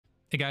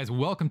Hey guys,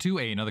 welcome to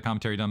another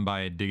commentary done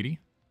by Diggity.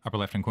 Upper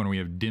left hand corner we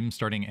have Dim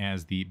starting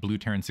as the blue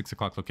Terran 6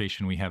 o'clock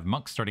location. We have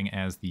Monk starting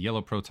as the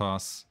yellow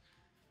Protoss.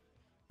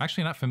 I'm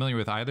actually not familiar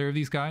with either of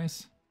these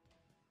guys,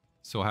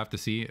 so we'll have to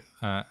see.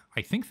 I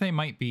think they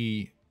might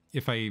be,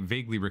 if I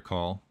vaguely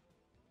recall,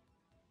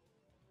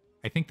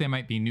 I think they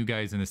might be new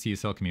guys in the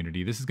CSL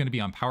community. This is going to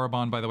be on Power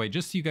Bond, by the way.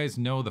 Just so you guys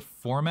know the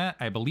format,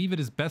 I believe it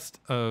is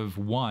best of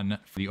one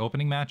for the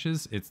opening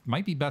matches. It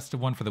might be best of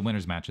one for the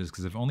winners matches,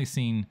 because I've only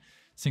seen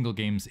single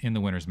games in the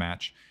winners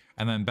match,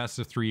 and then best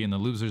of three in the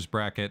losers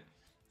bracket,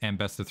 and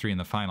best of three in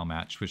the final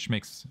match, which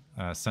makes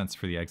sense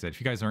for the exit. If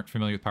you guys aren't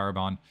familiar with Power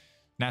Bond,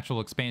 natural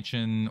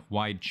expansion,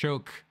 wide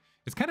choke.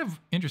 It's kind of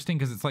interesting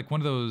because it's like one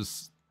of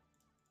those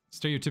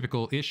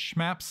stereotypical-ish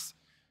maps.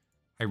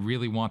 I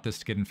really want this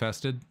to get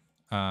infested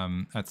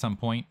at some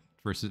point,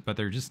 but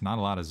there are just not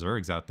a lot of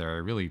Zergs out there. I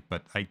really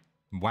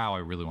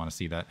want to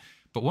see that.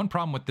 But one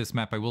problem with this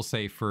map, I will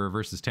say, for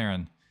versus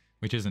Terran,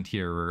 which isn't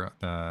here,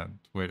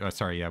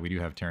 sorry, yeah, we do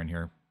have Terran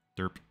here,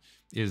 derp,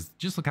 is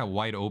just look how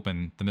wide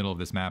open the middle of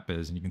this map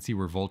is, and you can see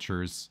where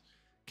vultures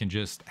can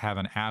just have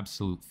an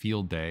absolute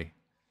field day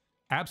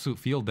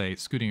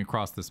scooting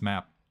across this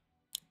map.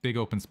 Big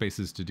open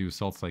spaces to do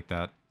assaults like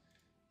that.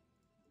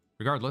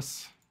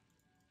 Regardless,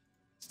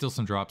 still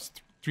some drops.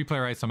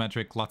 3-player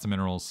isometric, lots of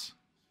minerals.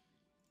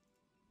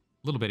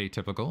 A little bit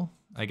atypical,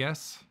 I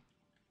guess.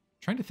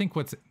 Trying to think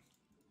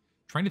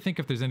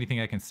if there's anything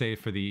I can say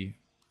for the,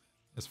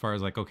 as far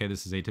as like, okay,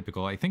 this is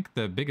atypical. I think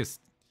the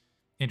biggest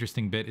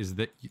interesting bit is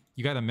that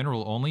you got a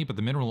mineral only, but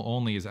the mineral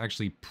only is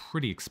actually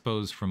pretty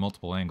exposed from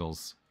multiple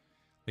angles.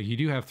 Like, you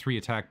do have 3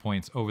 attack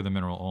points over the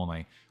mineral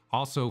only.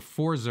 Also,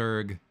 for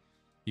Zerg,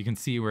 you can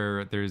see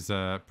where there's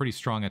pretty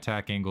strong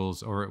attack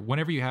angles, or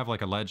whenever you have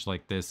like a ledge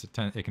like this,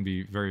 it can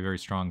be very, very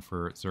strong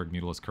for Zerg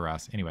Mutalisk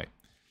Harass. Anyway,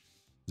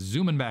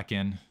 zooming back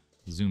in.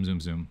 Zoom,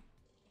 zoom, zoom.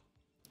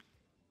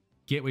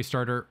 Gateway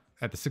starter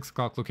at the 6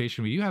 o'clock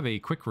location. We do have a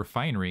quick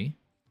refinery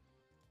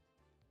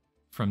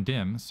from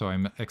Dim, so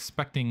I'm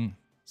expecting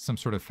some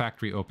sort of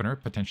factory opener,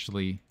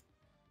 potentially.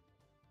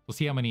 We'll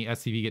see how many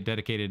SCV get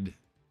dedicated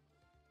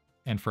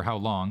and for how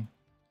long.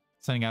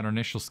 Sending out our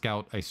initial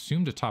scout, I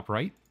assume to top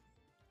right,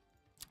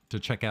 to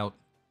check out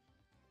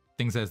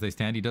things as they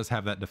stand. He does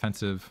have that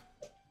defensive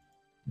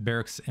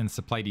barracks and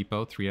supply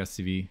depot, 3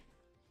 SCV.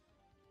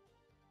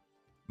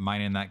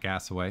 Mining that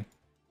gas away.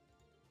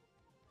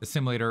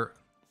 Assimilator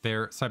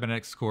there,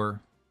 cybernetics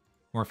core,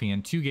 morphing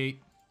in 2-gate.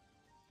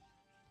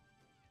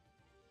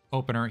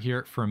 Opener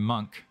here for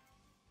Monk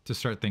to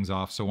start things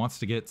off, so wants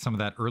to get some of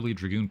that early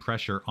Dragoon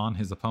pressure on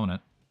his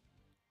opponent,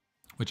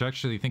 which I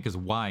actually think is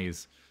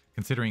wise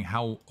considering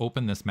how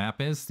open this map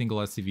is, single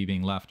SCV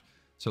being left.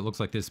 So it looks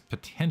like this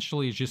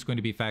potentially is just going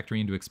to be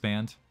factoring to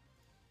expand.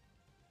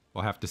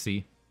 We'll have to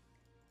see.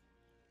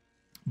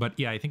 But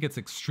yeah, I think it's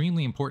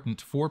extremely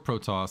important for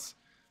Protoss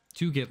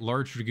to get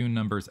large Dragoon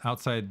numbers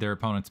outside their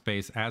opponent's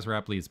base as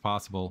rapidly as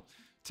possible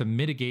to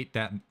mitigate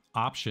that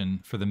option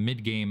for the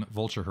mid-game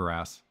Vulture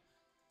Harass.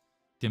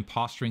 Dim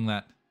posturing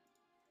that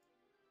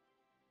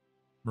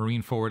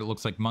Marine forward. It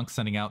looks like Monk's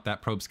sending out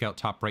that probe scout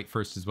top right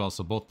first as well,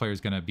 so both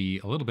players going to be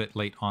a little bit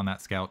late on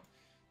that scout.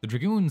 The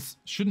Dragoons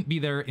shouldn't be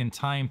there in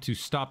time to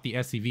stop the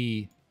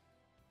SCV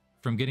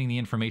from getting the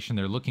information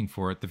they're looking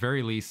for. At the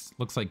very least,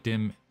 looks like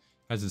Dim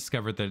has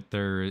discovered that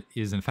there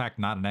is in fact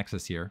not an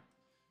Nexus here.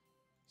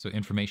 So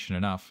information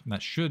enough, and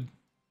that should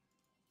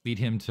lead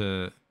him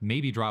to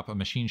maybe drop a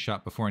machine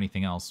shot before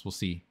anything else. We'll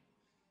see.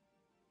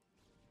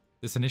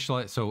 This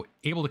initial, so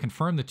able to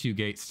confirm the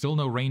 2-gate, still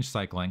no range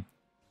cycling.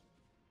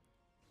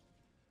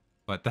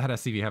 But that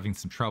SCV having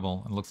some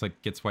trouble, and looks like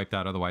it gets wiped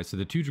out otherwise. So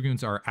the 2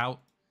 Dragoons are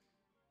out.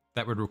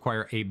 That would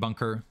require a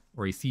bunker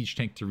or a siege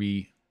tank to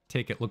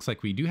retake it. Looks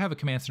like we do have a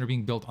command center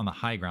being built on the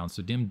high ground.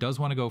 So Dim does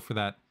want to go for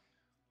that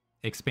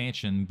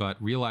expansion, but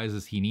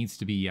realizes he needs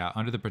to be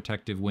under the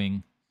protective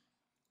wing,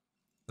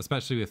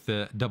 especially with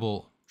the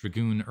double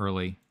Dragoon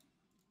early,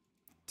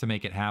 to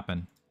make it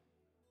happen.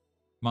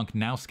 Monk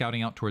now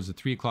scouting out towards the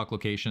 3 o'clock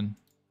location.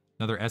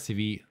 Another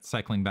SCV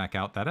cycling back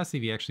out. That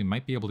SCV actually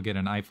might be able to get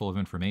an eyeful of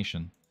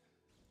information.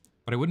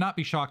 But I would not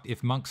be shocked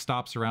if Monk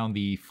stops around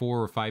the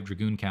 4 or 5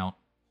 Dragoon count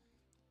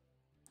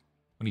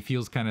when he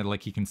feels kind of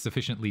like he can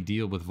sufficiently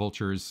deal with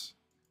vultures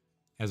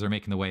as they're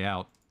making the way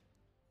out.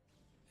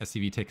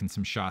 SCV taking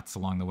some shots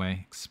along the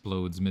way.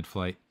 Explodes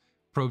mid-flight.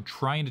 Probe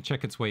trying to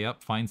check its way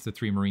up. Finds the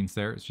 3 Marines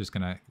there. It's just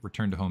going to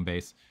return to home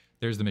base.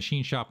 There's the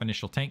machine shop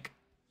initial tank.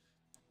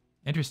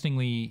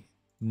 Interestingly,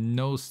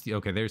 no...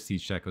 Okay, there's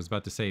siege check. I was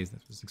about to say, I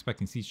was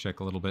expecting siege check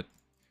a little bit.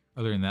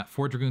 Other than that,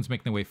 4 Dragoons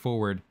making their way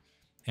forward.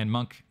 And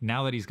Monk,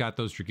 now that he's got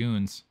those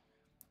Dragoons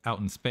out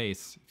in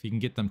space, if he can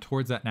get them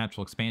towards that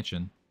natural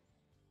expansion.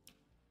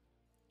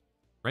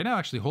 Right now,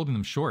 actually holding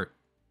them short.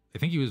 I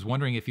think he was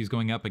wondering if he's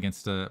going up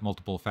against a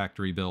multiple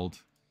factory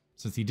build,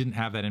 since he didn't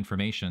have that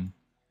information.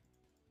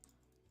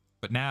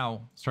 But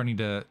now, starting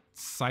to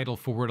sidle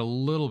forward a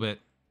little bit,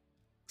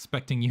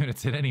 expecting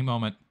units at any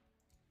moment.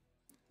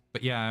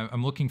 But yeah,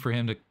 I'm looking for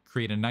him to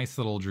create a nice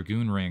little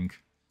Dragoon ring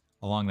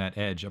along that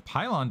edge. A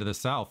pylon to the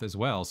south as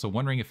well, so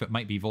wondering if it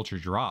might be Vulture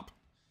Drop.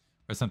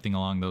 or something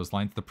along those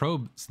lines. The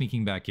probe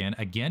sneaking back in,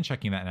 again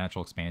checking that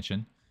natural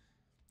expansion.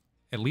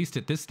 At least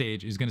at this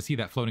stage, is going to see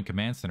that floating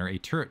command center, a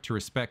turret to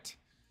respect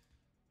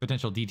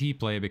potential DT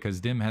play,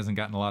 because Dim hasn't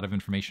gotten a lot of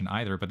information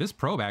either. But this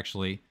probe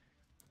actually,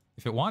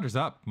 if it wanders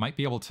up, might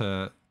be able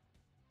to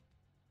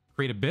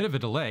create a bit of a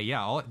delay.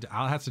 Yeah, all it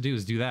has to do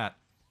is do that.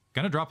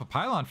 Gonna drop a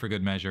pylon for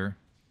good measure.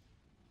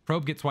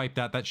 Probe gets wiped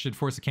out. That should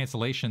force a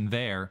cancellation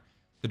there.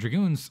 The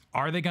Dragoons,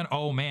 are they gonna...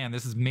 Oh man,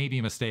 this is maybe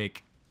a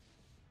mistake.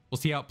 We'll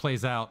see how it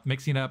plays out.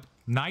 Mixing up.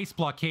 Nice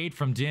blockade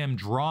from Dim,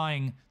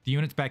 drawing the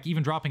units back,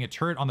 even dropping a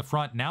turret on the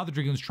front. Now the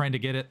Dragoons trying to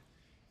get it.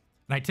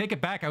 And I take it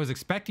back. I was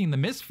expecting the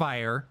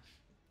misfire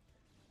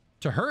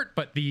to hurt,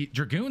 but the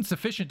Dragoons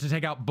sufficient to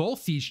take out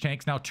both siege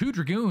tanks. Now 2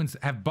 Dragoons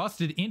have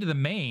busted into the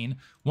main.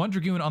 1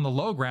 Dragoon on the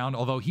low ground,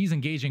 although he's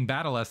engaging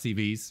battle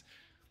SCVs.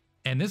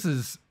 And this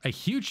is a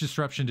huge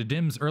disruption to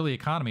Dim's early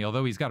economy,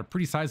 although he's got a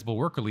pretty sizable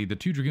worker lead. The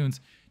 2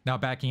 Dragoons now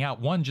backing out.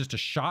 One just a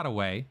shot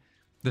away.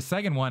 The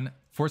second one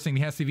forcing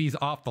the SCVs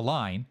off the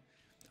line.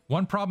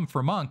 One problem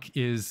for Monk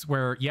is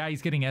where, yeah,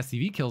 he's getting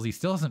SCV kills. He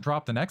still hasn't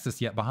dropped the Nexus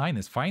yet behind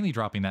this. Finally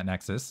dropping that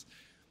Nexus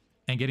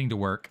and getting to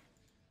work.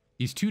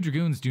 These 2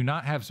 Dragoons do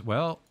not have...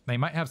 Well, they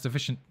might have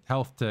sufficient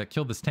health to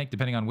kill this tank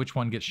depending on which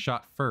one gets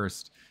shot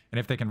first. And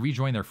if they can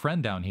rejoin their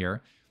friend down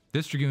here.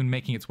 This Dragoon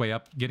making its way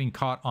up, getting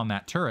caught on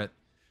that turret.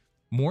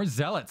 More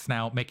Zealots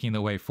now making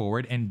their way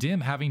forward. And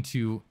Dim having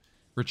to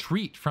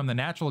retreat from the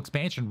natural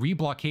expansion,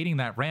 reblockading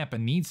that ramp,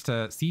 and needs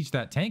to siege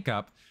that tank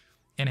up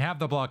and have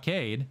the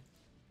blockade.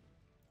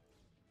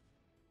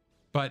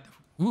 But,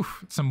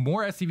 oof, some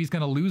more SCVs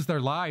going to lose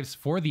their lives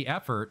for the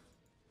effort.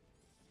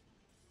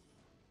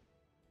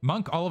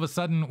 Monk all of a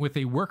sudden with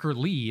a worker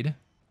lead,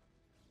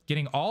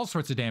 getting all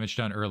sorts of damage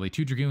done early.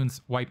 2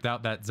 Dragoons wiped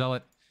out that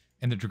Zealot,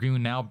 and the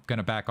Dragoon now going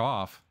to back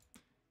off.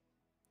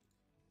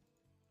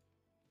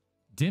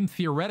 Dim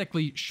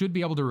theoretically should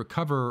be able to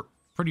recover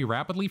pretty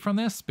rapidly from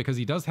this, because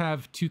he does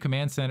have 2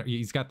 command center.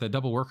 He's got the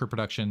double worker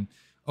production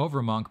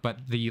over Monk,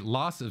 but the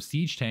loss of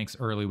siege tanks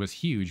early was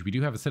huge. We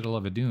do have a Citadel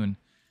of Adun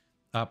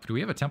up. Do we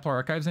have a Templar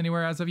Archives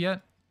anywhere as of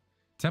yet?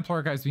 Templar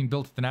Archives being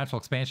built at the natural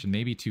expansion,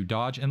 maybe to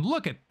dodge. And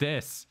look at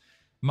this.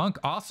 Monk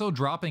also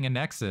dropping a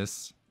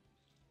Nexus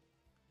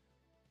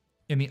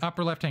in the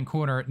upper left-hand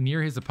corner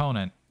near his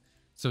opponent.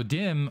 So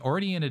Dim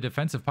already in a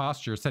defensive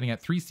posture, setting up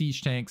 3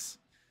 siege tanks,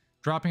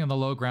 dropping on the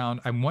low ground.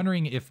 I'm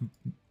wondering if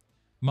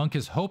Monk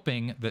is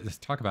hoping that... Let's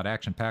talk about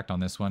action-packed on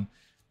this one.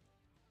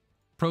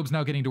 Probe's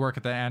now getting to work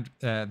at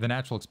the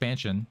natural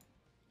expansion.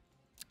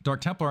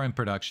 Dark Templar in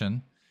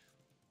production.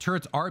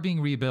 Turrets are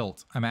being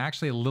rebuilt. I'm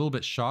actually a little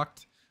bit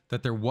shocked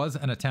that there was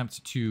an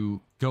attempt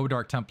to go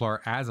Dark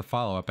Templar as a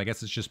follow-up. I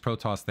guess it's just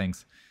Protoss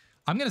things.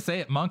 I'm going to say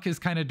it. Monk is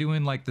kind of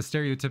doing like the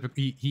stereotypical...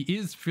 He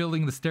is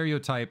filling the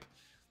stereotype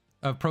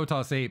of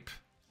Protoss Ape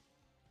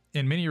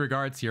in many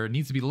regards here. It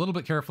needs to be a little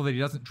bit careful that he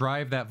doesn't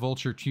drive that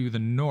Vulture to the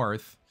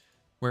north,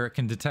 where it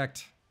can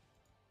detect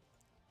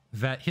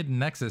that hidden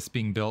Nexus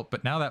being built.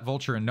 But now that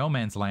Vulture in no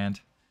man's land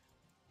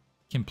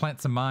can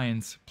plant some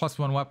mines.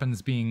 +1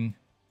 weapons being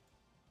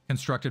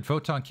constructed.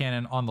 Photon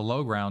cannon on the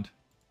low ground.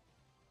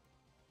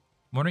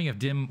 I'm wondering if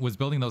Dim was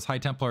building those High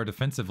Templar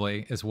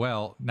defensively as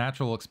well.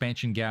 Natural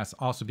expansion gas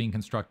also being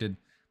constructed.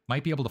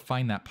 Might be able to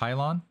find that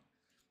pylon.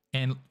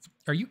 And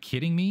are you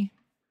kidding me?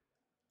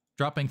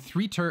 Dropping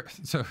 3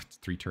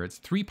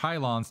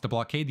 pylons to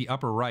blockade the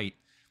upper right,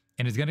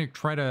 and is going to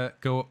try to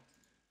go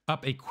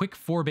up a quick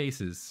 4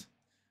 bases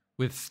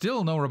with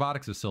still no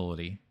robotics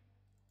facility.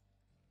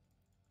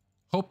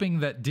 Hoping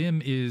that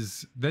Dim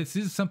is... This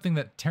is something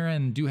that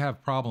Terran do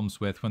have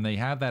problems with when they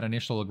have that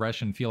initial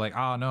aggression, feel like,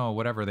 oh no,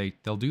 whatever,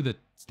 they'll do the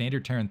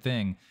standard Terran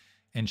thing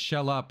and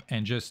shell up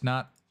and just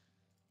not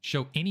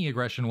show any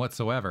aggression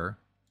whatsoever.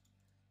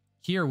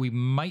 Here we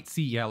might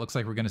see... Yeah, it looks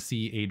like we're going to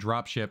see a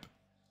dropship,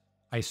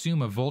 I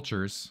assume of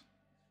Vultures,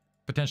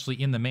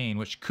 potentially in the main,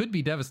 which could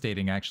be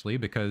devastating actually,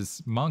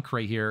 because Monk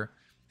right here,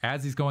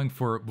 as he's going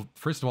for...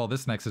 First of all,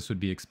 this Nexus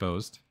would be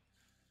exposed.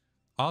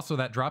 Also,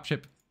 that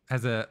dropship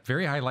has a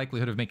very high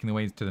likelihood of making the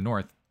way to the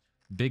north.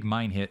 Big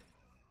mine hit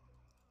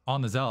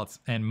on the Zealots.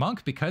 And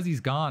Monk, because he's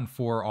gone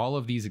for all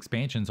of these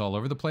expansions all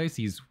over the place,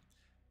 he's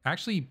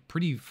actually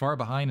pretty far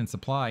behind in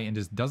supply and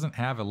just doesn't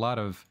have a lot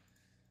of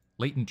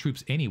latent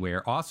troops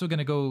anywhere. Also going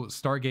to go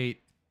Stargate,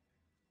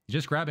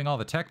 just grabbing all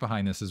the tech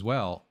behind this as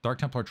well. Dark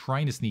Templar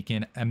trying to sneak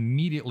in,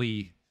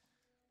 immediately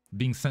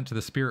being sent to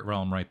the Spirit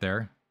Realm right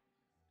there.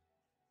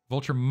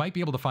 Vulture might be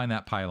able to find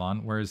that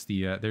pylon. Where's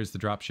the there's the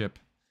dropship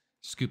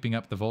scooping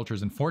up the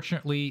Vultures.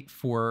 Unfortunately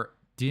for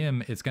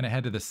Dim, it's going to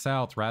head to the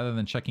south rather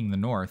than checking the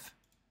north.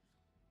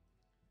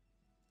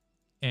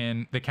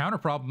 And the counter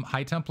problem,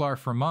 High Templar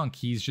for Monk,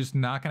 he's just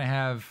not going to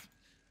have...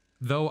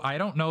 Though I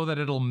don't know that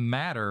it'll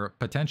matter,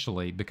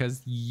 potentially,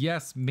 because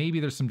yes, maybe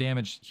there's some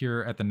damage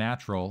here at the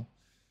natural,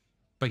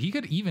 but he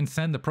could even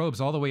send the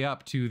probes all the way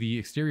up to the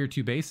exterior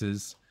 2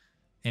 bases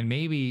and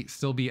maybe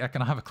still be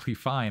economically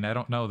fine. I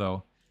don't know,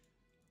 though.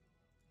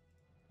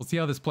 We'll see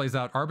how this plays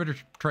out. Arbiter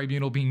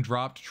Tribunal being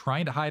dropped,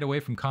 trying to hide away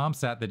from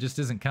Comsat that just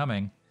isn't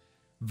coming.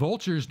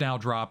 Vultures now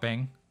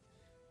dropping.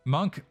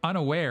 Monk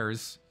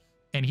unawares,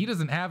 And he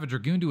doesn't have a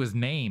Dragoon to his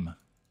name.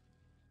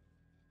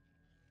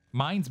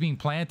 Mines being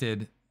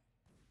planted.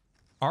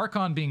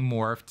 Archon being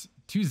morphed.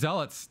 2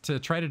 Zealots to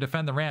try to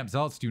defend the ramp.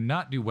 Zealots do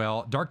not do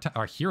well.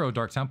 Our hero,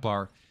 Dark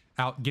Templar,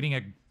 out getting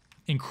an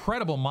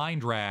incredible mine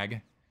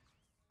drag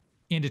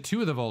into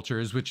 2 of the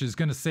Vultures, which is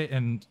going to sit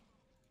and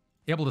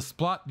able to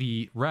spot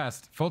the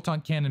rest.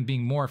 Photon Cannon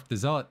being morphed. The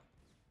Zealot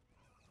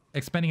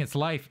expending its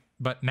life.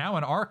 But now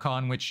an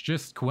Archon, which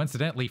just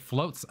coincidentally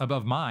floats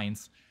above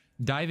mines,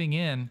 diving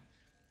in.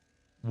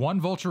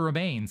 1 Vulture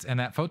remains, and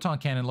that Photon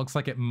Cannon looks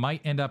like it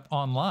might end up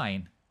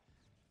online.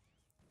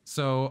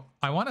 So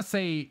I want to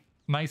say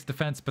nice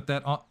defense, but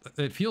that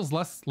it feels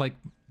less like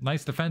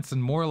nice defense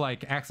and more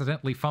like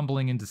accidentally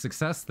fumbling into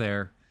success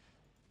there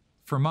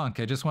for Monk.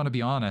 I just want to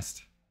be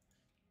honest.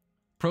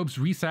 Probes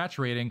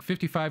resaturating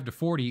 55 to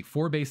 40,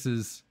 4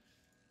 bases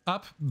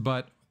up,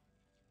 but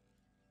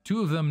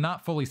 2 of them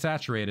not fully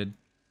saturated.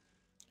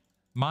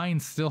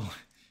 Mines still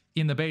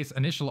in the base.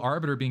 Initial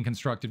Arbiter being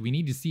constructed. We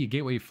need to see a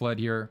Gateway Flood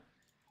here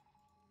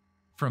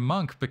from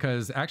Monk,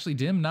 because actually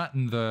Dim not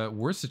in the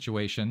worst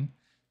situation.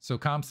 So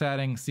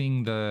comsatting,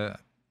 seeing the...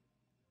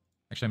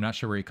 Actually, I'm not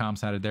sure where he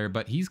comsatted there,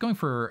 but he's going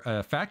for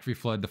a Factory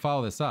Flood to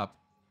follow this up.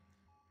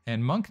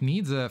 And Monk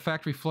needs a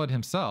Factory Flood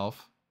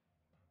himself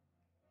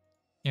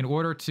in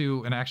order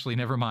to... And actually,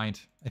 never mind.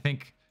 I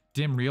think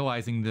Dim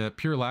realizing the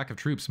pure lack of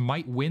troops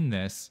might win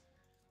this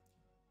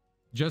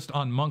just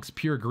on Monk's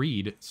pure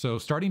greed. So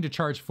starting to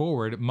charge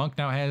forward, Monk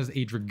now has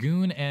a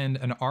Dragoon and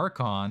an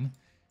Archon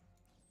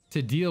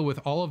to deal with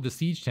all of the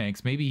siege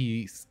tanks. Maybe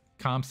he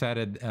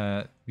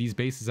comsatted these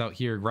bases out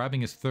here,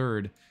 grabbing his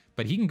 3rd,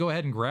 but he can go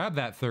ahead and grab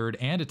that 3rd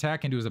and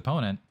attack into his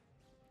opponent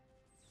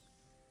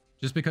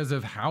just because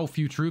of how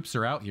few troops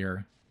are out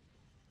here.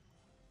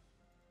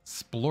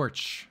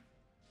 Splorch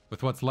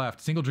with what's left.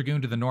 Single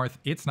Dragoon to the north.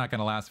 It's not going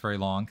to last very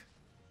long.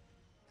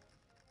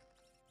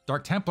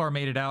 Dark Templar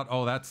made it out.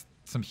 Oh, that's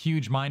some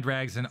huge mind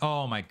drags, and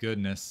oh my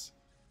goodness.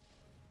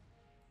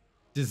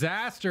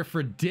 Disaster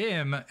for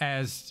Dim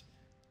as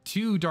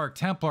 2 Dark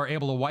Templar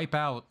able to wipe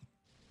out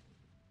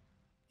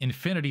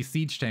Infinity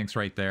siege tanks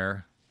right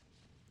there.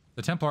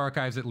 The Templar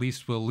Archives at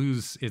least will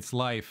lose its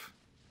life.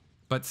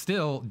 But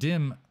still,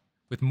 Dim,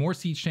 with more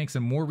siege tanks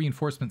and more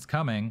reinforcements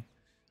coming.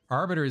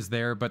 Arbiter is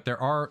there, but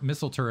there are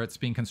missile turrets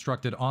being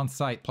constructed on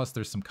site, plus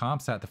there's some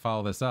comsat to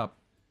follow this up.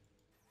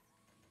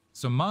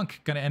 So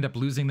Monk going to end up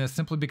losing this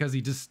simply because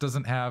he just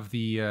doesn't have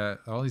the...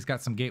 well, he's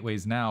got some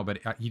gateways now, but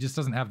he just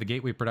doesn't have the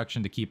gateway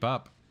production to keep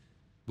up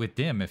with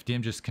Dim if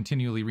Dim just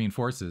continually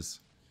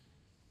reinforces.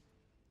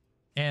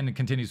 And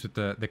continues with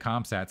the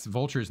comsats.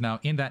 Vulture's now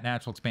in that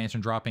natural expansion,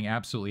 dropping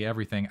absolutely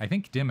everything. I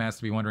think Dim has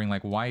to be wondering,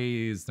 like, why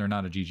is there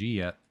not a GG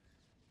yet?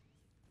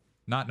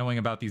 Not knowing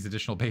about these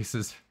additional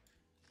bases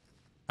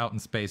out in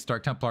space.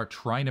 Dark Templar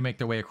trying to make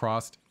their way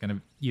across. Going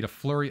to eat a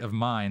flurry of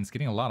mines.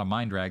 Getting a lot of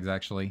mine drags,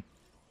 actually.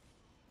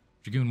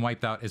 Dragoon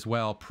wiped out as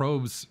well.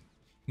 Probes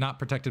not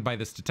protected by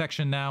this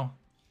detection now.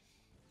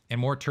 And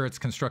more turrets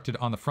constructed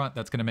on the front.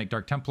 That's going to make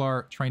Dark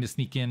Templar trying to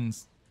sneak in.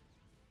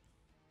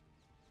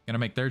 Going to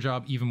make their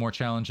job even more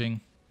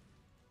challenging.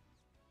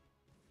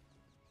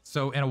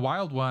 So in a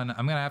wild one,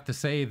 I'm going to have to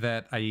say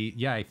that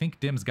I think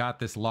Dim's got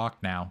this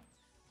locked now.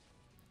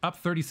 Up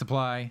 30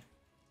 supply.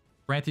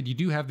 Granted, you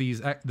do have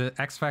the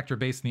X Factor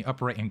base in the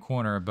upper right-hand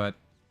corner, but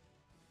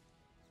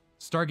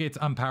Stargate's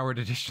unpowered,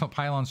 additional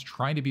pylons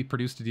trying to be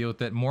produced to deal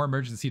with it. More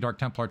emergency Dark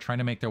Templar trying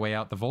to make their way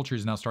out. The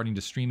Vulture's now starting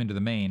to stream into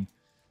the main.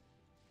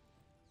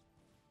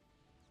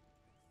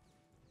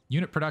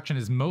 Unit production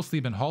has mostly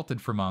been halted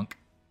for Monk.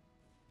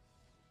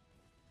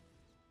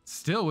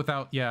 Still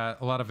without, a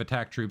lot of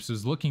attack troops.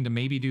 Who's looking to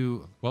maybe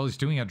do... Well, he's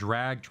doing a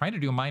drag, trying to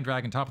do a mine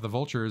drag on top of the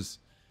Vultures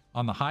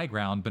on the high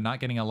ground, but not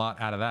getting a lot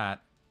out of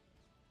that.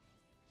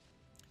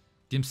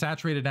 Dim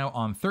saturated now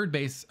on 3rd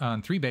base,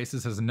 on 3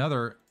 bases, has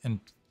another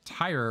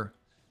entire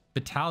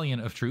battalion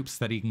of troops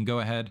that he can go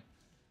ahead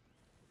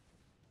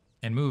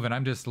and move. And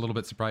I'm just a little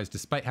bit surprised,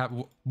 despite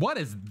how... What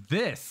is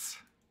this?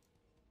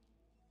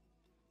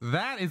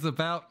 That is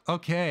about...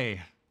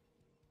 Okay.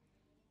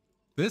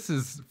 This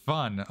is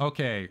fun.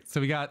 Okay,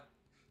 so we got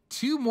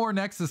 2 more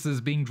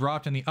Nexuses being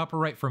dropped in the upper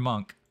right for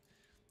Monk.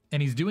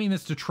 And he's doing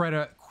this to try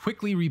to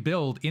quickly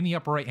rebuild in the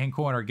upper right-hand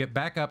corner, get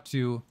back up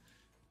to...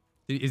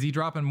 Is he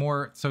dropping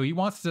more? So he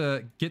wants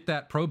to get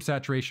that probe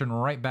saturation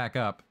right back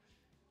up.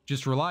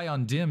 Just rely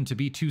on Dim to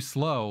be too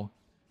slow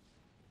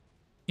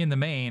in the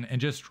main and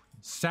just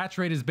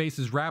saturate his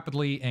bases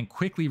rapidly and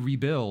quickly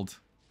rebuild,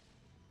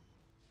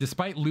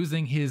 despite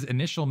losing his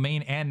initial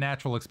main and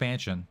natural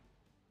expansion.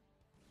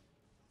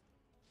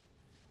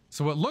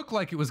 So what looked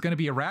like it was going to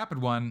be a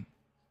rapid one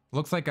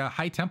looks like a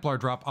High Templar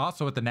drop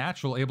also at the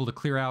natural, able to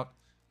clear out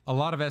a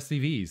lot of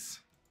SCVs.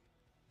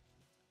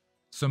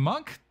 So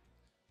Monk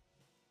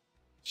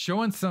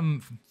showing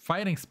some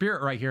fighting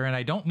spirit right here, and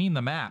I don't mean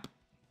the map.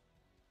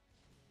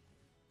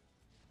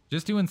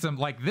 Just doing some,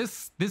 like,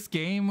 this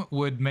game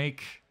would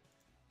make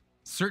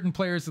certain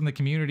players in the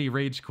community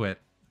rage quit.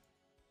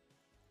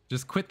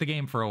 Just quit the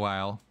game for a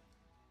while.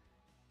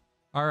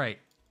 All right.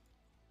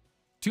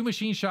 2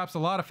 machine shops, a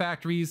lot of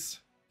factories.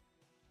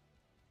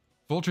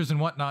 Vultures and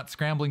whatnot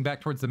scrambling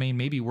back towards the main,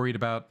 maybe worried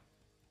about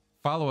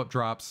follow-up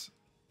drops.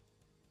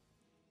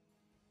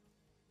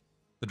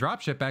 The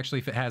dropship, actually,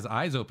 if it has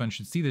eyes open,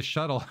 should see the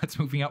shuttle that's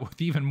moving out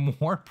with even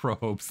more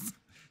probes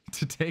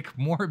to take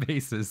more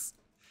bases.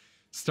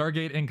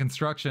 Stargate in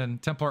construction,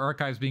 Templar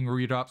Archives being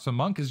redropped, so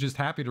Monk is just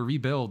happy to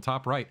rebuild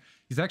top right.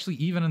 He's actually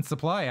even in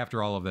supply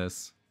after all of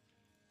this.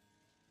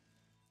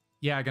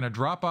 Yeah, gonna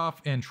drop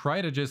off and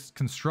try to just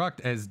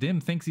construct as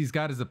Dim thinks he's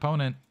got his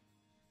opponent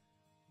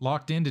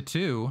locked into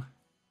 2.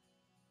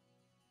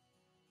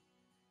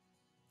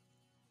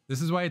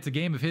 This is why it's a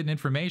game of hidden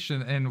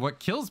information, and what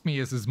kills me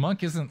is his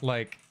Monk isn't,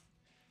 like,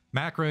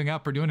 macroing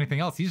up or doing anything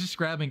else. He's just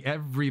grabbing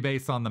every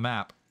base on the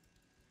map.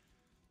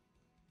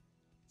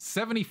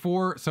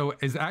 74, so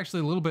is actually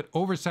a little bit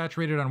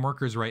oversaturated on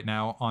workers right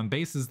now on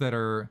bases that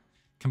are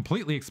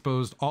completely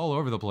exposed all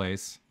over the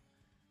place.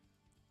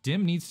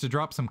 Dim needs to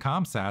drop some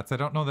comsats. I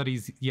don't know that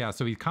he's... Yeah,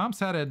 so he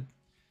comsatted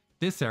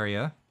this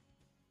area.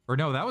 Or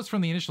no, that was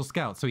from the initial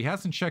scout, so he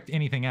hasn't checked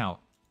anything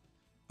out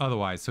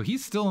otherwise. So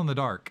he's still in the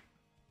dark.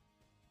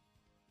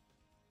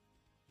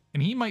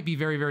 And he might be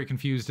very, very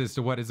confused as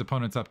to what his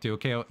opponent's up to.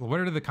 Okay,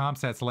 where do the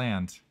comsats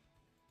land?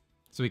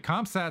 So he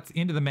comsats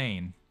into the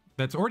main.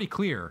 That's already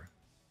clear.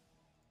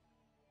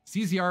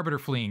 Sees the Arbiter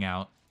fleeing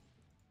out.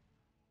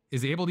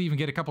 Is able to even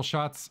get a couple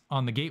shots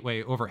on the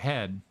gateway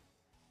overhead.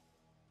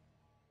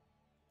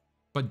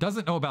 But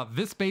doesn't know about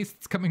this base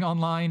that's coming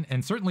online,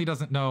 and certainly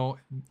doesn't know,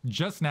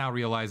 just now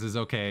realizes,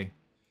 okay,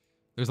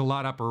 there's a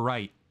lot upper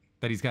right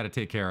that he's got to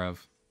take care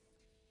of.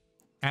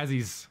 As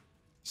he's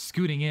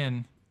scooting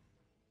in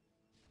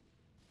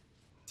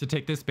to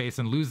take this base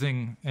and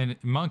losing, and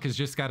Monk has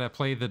just got to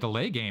play the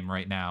delay game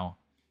right now.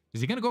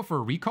 Is he going to go for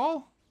a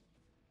recall?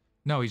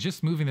 No, he's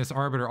just moving this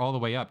Arbiter all the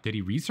way up. Did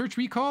he research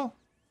recall?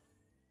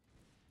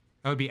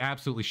 I would be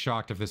absolutely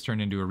shocked if this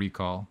turned into a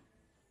recall.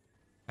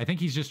 I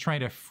think he's just trying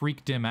to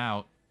freak Dim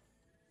out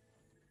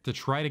to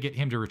try to get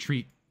him to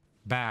retreat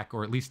back,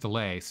 or at least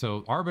delay.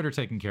 So Arbiter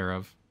taken care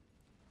of.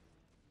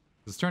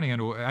 It's turning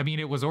into... I mean,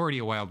 it was already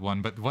a wild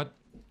one, but what...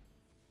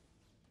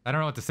 I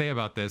don't know what to say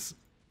about this.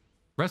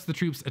 Rest of the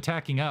troops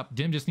attacking up.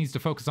 Dim just needs to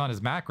focus on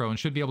his macro and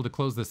should be able to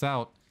close this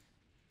out.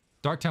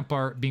 Dark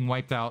Templar being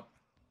wiped out.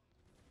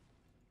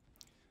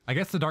 I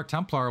guess the Dark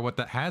Templar, what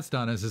that has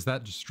done is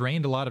that just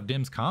drained a lot of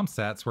Dim's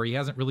comsats where he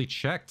hasn't really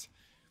checked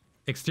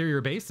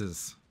exterior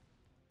bases.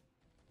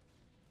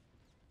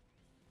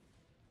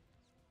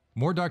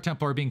 More Dark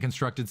Templar being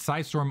constructed.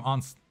 Psystorm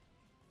on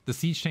the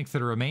siege tanks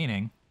that are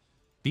remaining.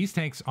 These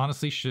tanks,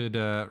 honestly, should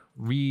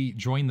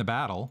rejoin the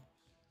battle.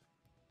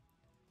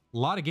 A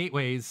lot of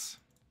gateways.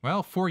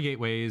 Well, 4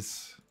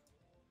 gateways.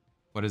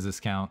 What does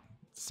this count?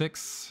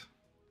 6.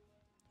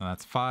 No,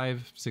 that's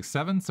 5, 6,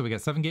 7. So we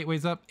got 7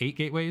 gateways up, 8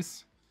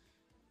 gateways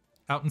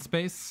out in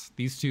space.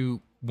 These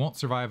two won't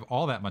survive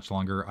all that much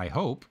longer, I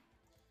hope.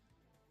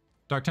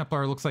 Dark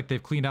Templar looks like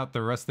they've cleaned out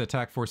the rest of the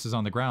attack forces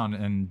on the ground,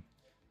 and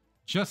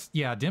just,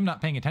 yeah, Dim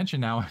not paying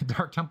attention now.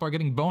 Dark Templar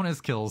getting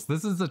bonus kills.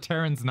 This is a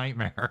Terran's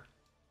nightmare.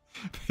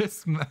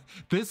 This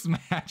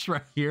match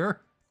right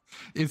here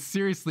is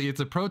seriously, it's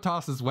a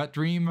Protoss's wet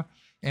dream,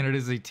 and it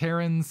is a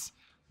Terran's,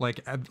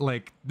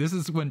 like this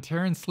is when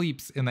Terran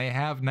sleeps and they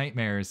have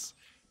nightmares.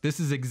 This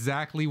is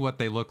exactly what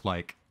they look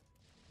like.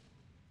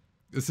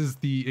 This is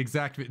the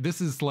exact,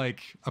 this is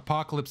like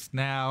Apocalypse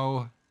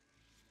Now.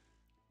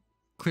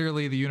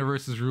 Clearly the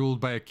universe is ruled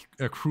by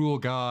a cruel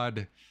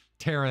god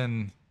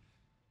Terran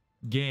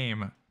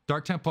game.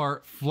 Dark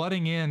Templar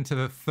flooding into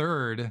the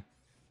 3rd.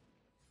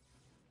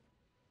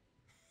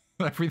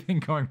 Everything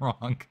going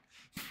wrong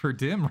for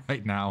Dim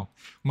right now.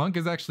 Monk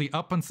is actually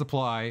up on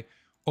supply,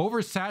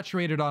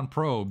 oversaturated on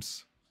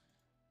probes.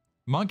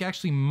 Monk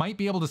actually might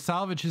be able to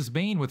salvage his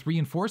main with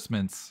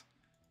reinforcements.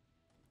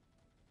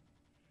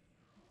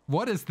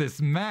 What is this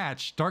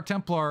match? Dark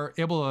Templar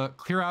able to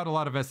clear out a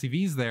lot of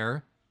SCVs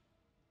there,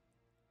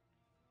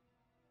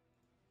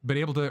 but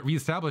able to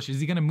reestablish. Is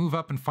he going to move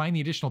up and find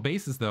the additional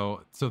bases,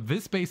 though? So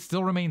this base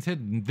still remains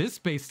hidden. This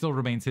base still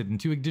remains hidden.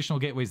 2 additional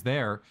gateways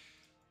there.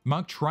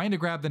 Monk trying to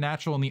grab the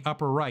natural in the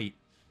upper right.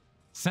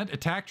 Sent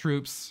attack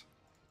troops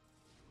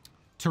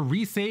to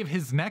resave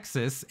his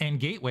nexus and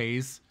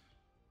gateways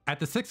at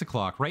the 6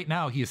 o'clock. Right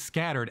now, he is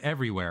scattered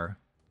everywhere.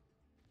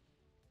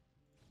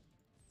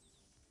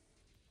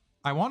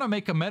 I want to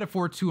make a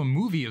metaphor to a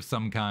movie of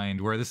some kind,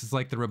 where this is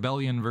like the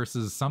rebellion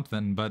versus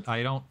something, but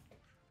I don't...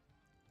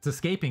 It's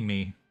escaping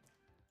me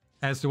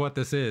as to what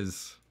this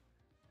is.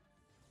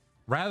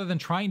 Rather than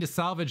trying to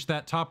salvage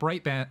that top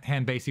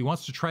right-hand base, he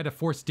wants to try to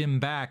force Dim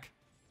back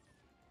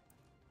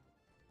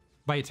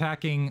by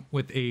attacking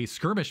with a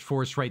skirmish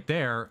force right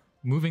there,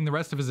 moving the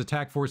rest of his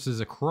attack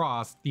forces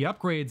across. The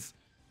upgrades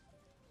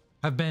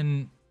have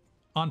been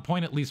on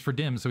point, at least for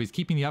Dim, so he's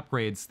keeping the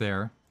upgrades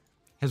there.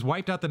 Has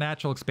wiped out the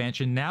natural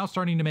expansion, now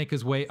starting to make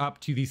his way up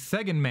to the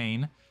second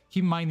main.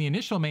 Keep in mind, the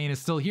initial main is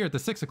still here at the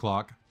 6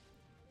 o'clock.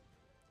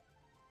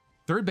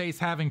 3rd base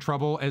having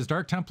trouble as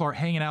Dark Templar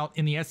hanging out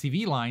in the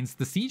SCV lines.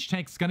 The siege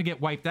tank's going to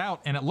get wiped out,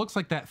 and it looks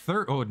like that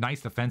 3rd... Oh,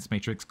 nice defense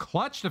matrix.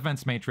 Clutch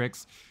defense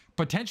matrix,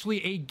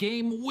 potentially a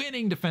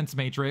game-winning defense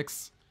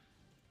matrix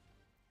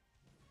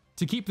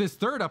to keep this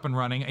third up and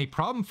running. A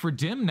problem for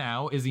Dim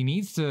now is he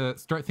needs to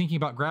start thinking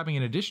about grabbing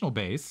an additional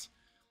base,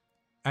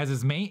 as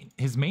his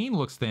main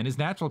looks thin. His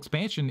natural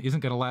expansion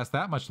isn't going to last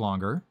that much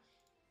longer.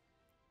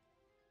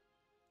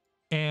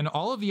 And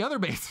all of the other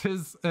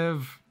bases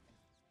have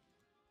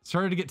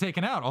started to get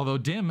taken out, although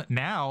Dim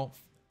now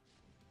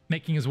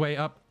making his way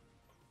up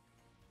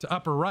to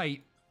upper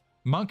right.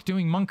 Monk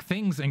doing Monk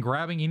things and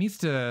grabbing. He needs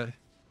to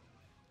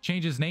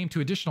change his name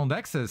to Additional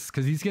Nexus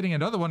because he's getting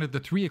another one at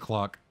the 3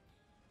 o'clock.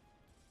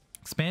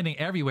 Expanding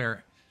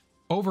everywhere.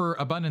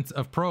 Overabundance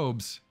of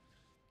probes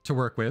to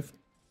work with.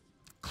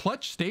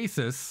 Clutch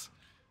stasis.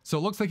 So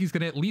it looks like he's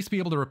going to at least be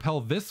able to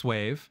repel this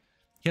wave.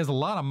 He has a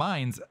lot of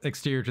mines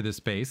exterior to this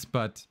base,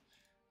 but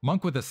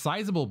Monk with a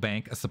sizable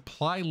bank, a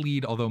supply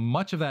lead, although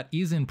much of that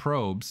is in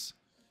probes.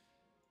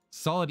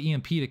 Solid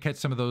EMP to catch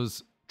some of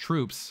those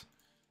troops.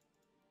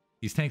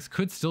 These tanks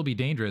could still be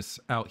dangerous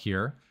out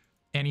here.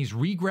 And he's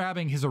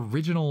re-grabbing his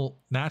original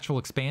natural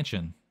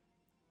expansion.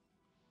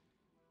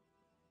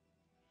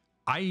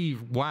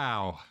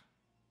 Wow.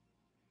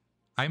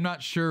 I'm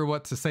not sure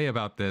what to say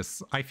about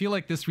this. I feel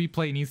like this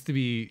replay needs to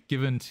be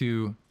given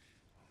to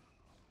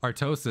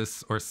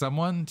Artosis or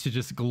someone to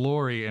just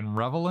glory and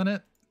revel in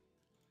it.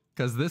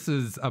 Because this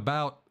is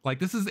about, like,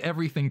 this is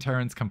everything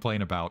Terrans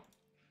complain about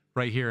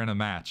right here in a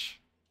match.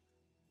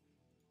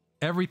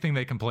 Everything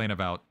they complain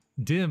about.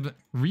 Dim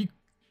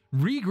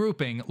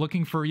regrouping,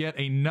 looking for yet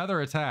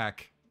another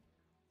attack.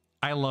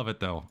 I love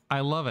it, though. I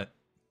love it.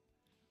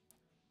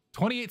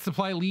 28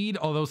 supply lead,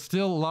 although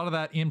still a lot of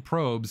that in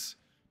probes.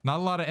 Not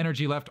a lot of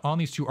energy left on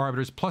these two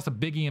arbiters, plus a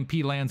big EMP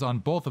lands on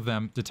both of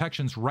them.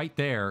 Detection's right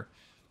there.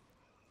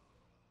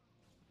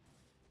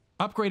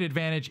 Upgrade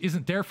advantage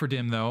isn't there for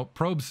Dim, though.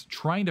 Probes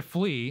trying to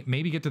flee,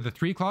 maybe get to the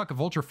 3 o'clock.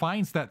 Vulture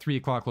finds that 3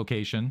 o'clock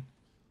location.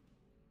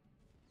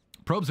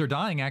 Probes are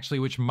dying, actually,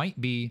 which might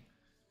be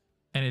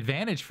an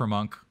advantage for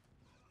Monk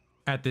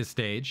at this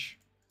stage.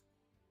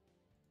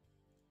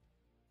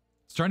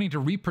 Starting to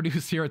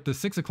reproduce here at the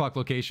 6 o'clock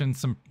location.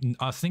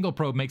 A single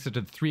probe makes it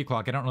to the 3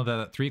 o'clock. I don't know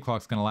that 3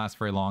 o'clock's going to last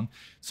very long.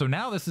 So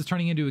now this is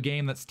turning into a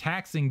game that's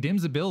taxing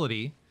Dim's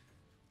ability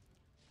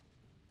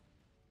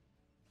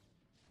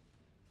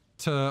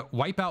to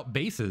wipe out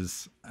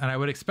bases. And I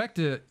would expect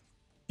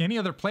any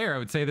other player, I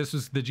would say this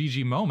was the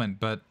GG moment,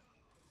 but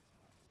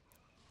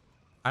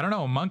I don't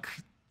know. Monk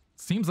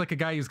seems like a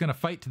guy who's going to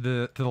fight to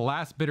the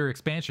last bitter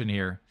expansion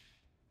here.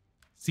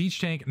 Siege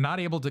tank not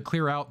able to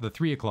clear out the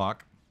 3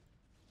 o'clock.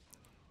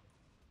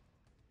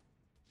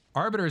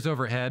 Arbiters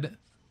overhead,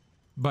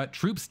 but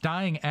troops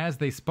dying as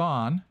they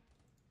spawn.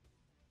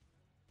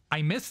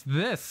 I missed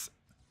this.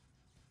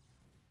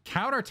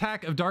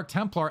 Counterattack of Dark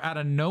Templar out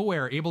of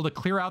nowhere, able to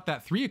clear out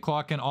that 3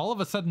 o'clock, and all of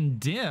a sudden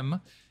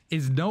Dim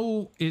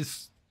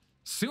is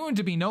soon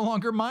to be no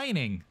longer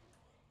mining.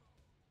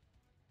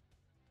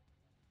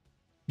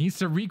 Needs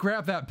to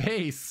re-grab that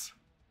base.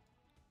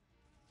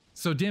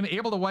 So Dim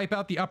able to wipe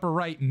out the upper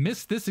right,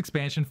 missed this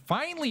expansion,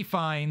 finally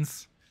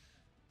finds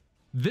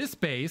this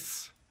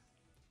base,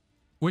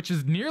 which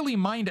is nearly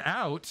mined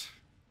out.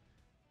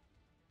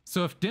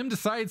 So if Dim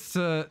decides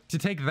to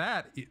take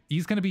that,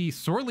 he's going to be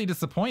sorely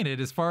disappointed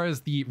as far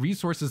as the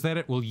resources that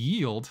it will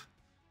yield.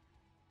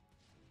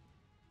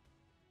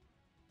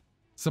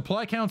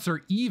 Supply counts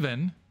are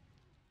even.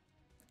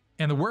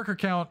 And the worker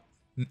count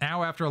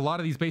now, after a lot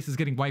of these bases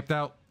getting wiped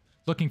out,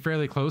 looking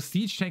fairly close.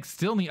 Siege tank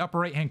still in the upper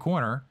right-hand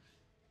corner.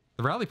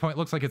 The rally point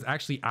looks like it's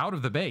actually out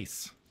of the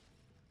base.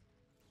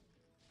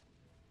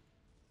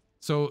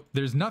 So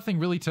there's nothing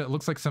really to, it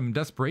looks like some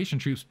desperation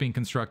troops being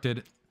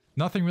constructed.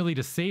 Nothing really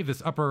to save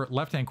this upper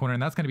left-hand corner,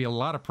 and that's going to be a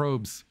lot of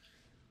probes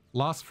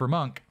lost for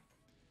Monk.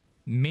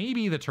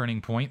 Maybe the turning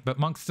point, but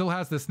Monk still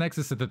has this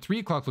nexus at the 3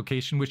 o'clock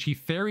location, which he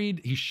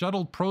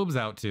shuttled probes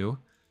out to.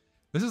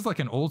 This is like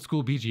an old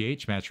school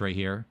BGH match right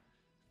here.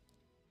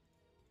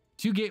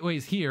 2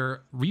 gateways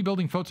here,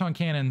 rebuilding photon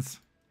cannons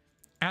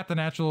at the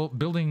natural,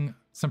 building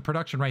some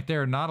production right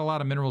there. Not a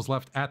lot of minerals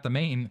left at the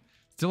main.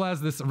 Still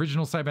has this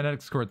original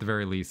cybernetics core at the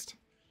very least.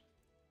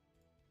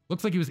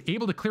 Looks like he was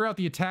able to clear out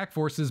the attack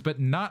forces, but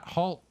not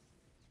halt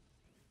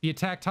the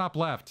attack top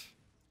left.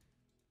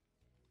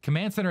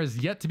 Command center is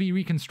yet to be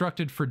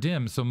reconstructed for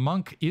Dim, so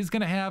Monk is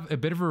going to have a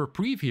bit of a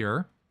reprieve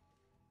here,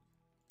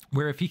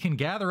 where if he can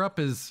gather up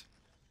his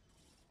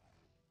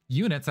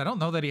units, I don't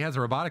know that he has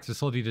a robotics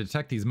facility to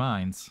detect these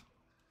mines.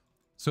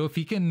 So if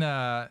he can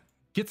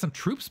get some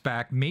troops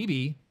back,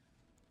 maybe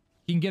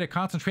he can get a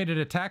concentrated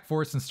attack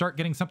force and start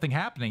getting something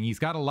happening. He's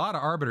got a lot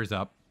of arbiters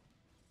up,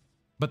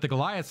 but the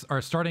Goliaths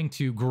are starting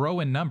to grow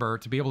in number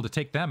to be able to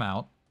take them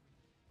out.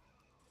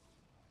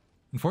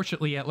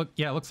 Unfortunately, it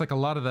looks like a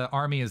lot of the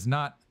army is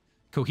not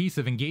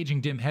cohesive.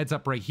 Engaging Dim heads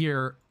up right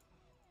here.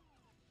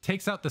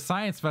 Takes out the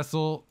science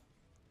vessel.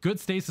 Good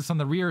stasis on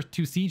the rear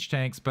 2 siege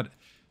tanks, but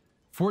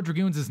 4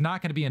 Dragoons is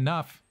not going to be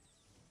enough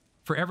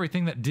for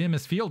everything that Dim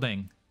is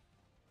fielding.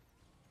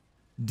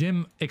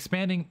 Dim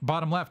expanding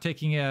bottom left,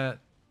 taking at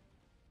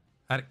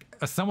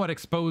a somewhat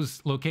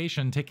exposed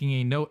location, taking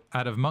a note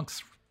out of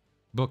Monk's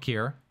book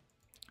here.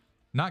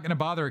 Not going to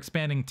bother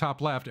expanding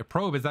top left. A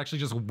probe is actually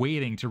just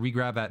waiting to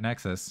re-grab that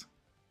Nexus.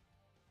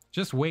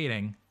 Just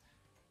waiting.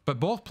 But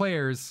both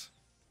players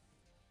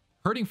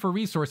hurting for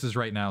resources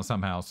right now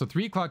somehow. So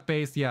 3 o'clock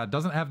base, yeah,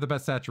 doesn't have the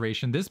best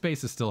saturation. This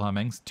base is still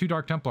humming. 2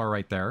 Dark Templar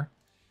right there.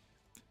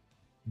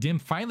 Dim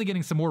finally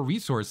getting some more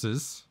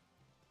resources.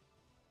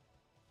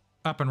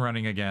 Up and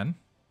running again.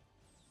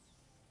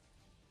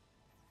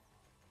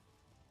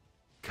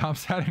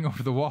 Comp's heading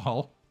over the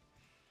wall.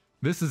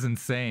 This is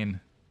insane.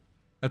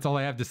 That's all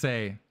I have to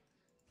say.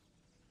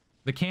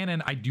 The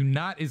cannon,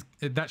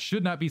 that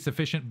should not be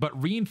sufficient,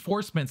 but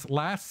reinforcements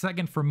last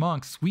second for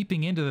Monk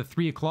sweeping into the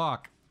 3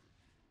 o'clock.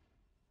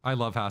 I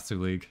love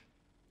Hasuleague.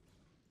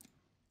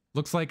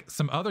 Looks like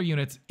some other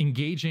units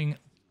engaging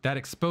that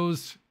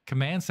exposed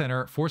command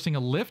center, forcing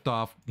a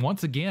liftoff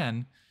once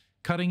again,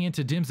 cutting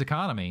into Dim's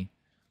economy.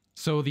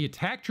 So the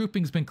attack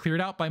trooping's been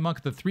cleared out by Monk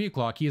at the 3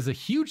 o'clock. He has a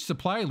huge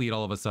supply lead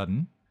all of a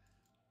sudden.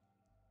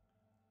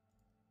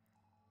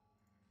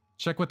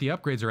 Check what the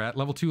upgrades are at.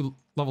 Level 2,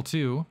 level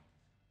 2.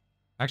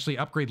 Actually,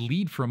 upgrade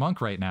lead for Monk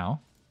right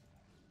now.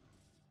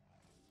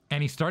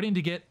 And he's starting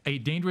to get a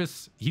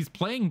dangerous... He's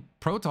playing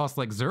Protoss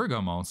like Zerg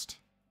almost.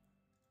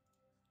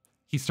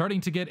 He's starting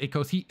to get a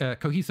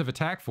cohesive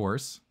attack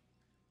force.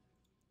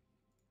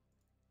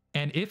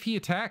 And if he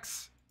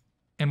attacks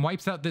and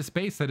wipes out this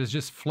base that is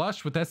just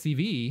flush with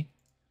SCV,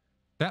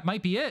 that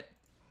might be it.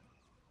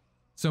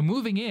 So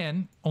moving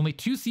in, only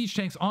 2 siege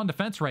tanks on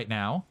defense right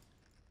now.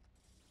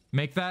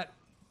 Make that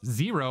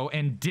 0,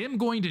 and Dim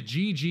going to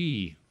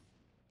GG.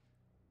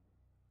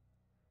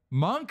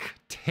 Monk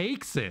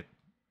takes it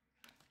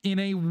in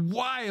a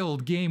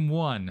wild game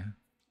 1.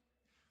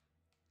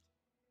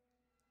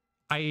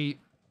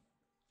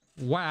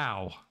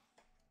 Wow.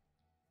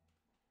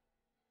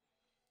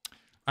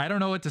 I don't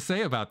know what to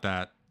say about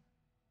that.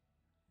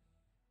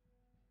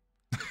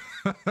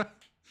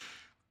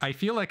 I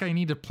feel like I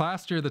need to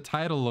plaster the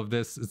title of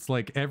this. It's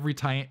like every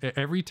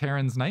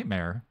Terran's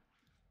nightmare.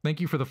 Thank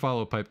you for the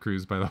follow, Pipe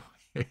Cruise, by the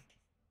way.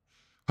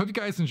 Hope you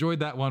guys enjoyed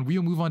that one.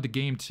 We'll move on to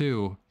game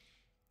 2.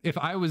 If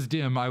I was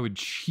Dim, I would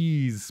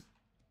cheese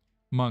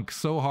Monk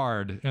so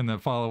hard in the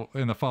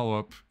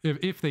follow-up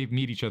if they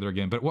meet each other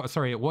again. But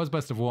sorry, it was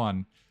best of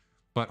 1.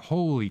 But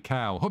holy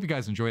cow. Hope you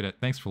guys enjoyed it.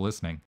 Thanks for listening.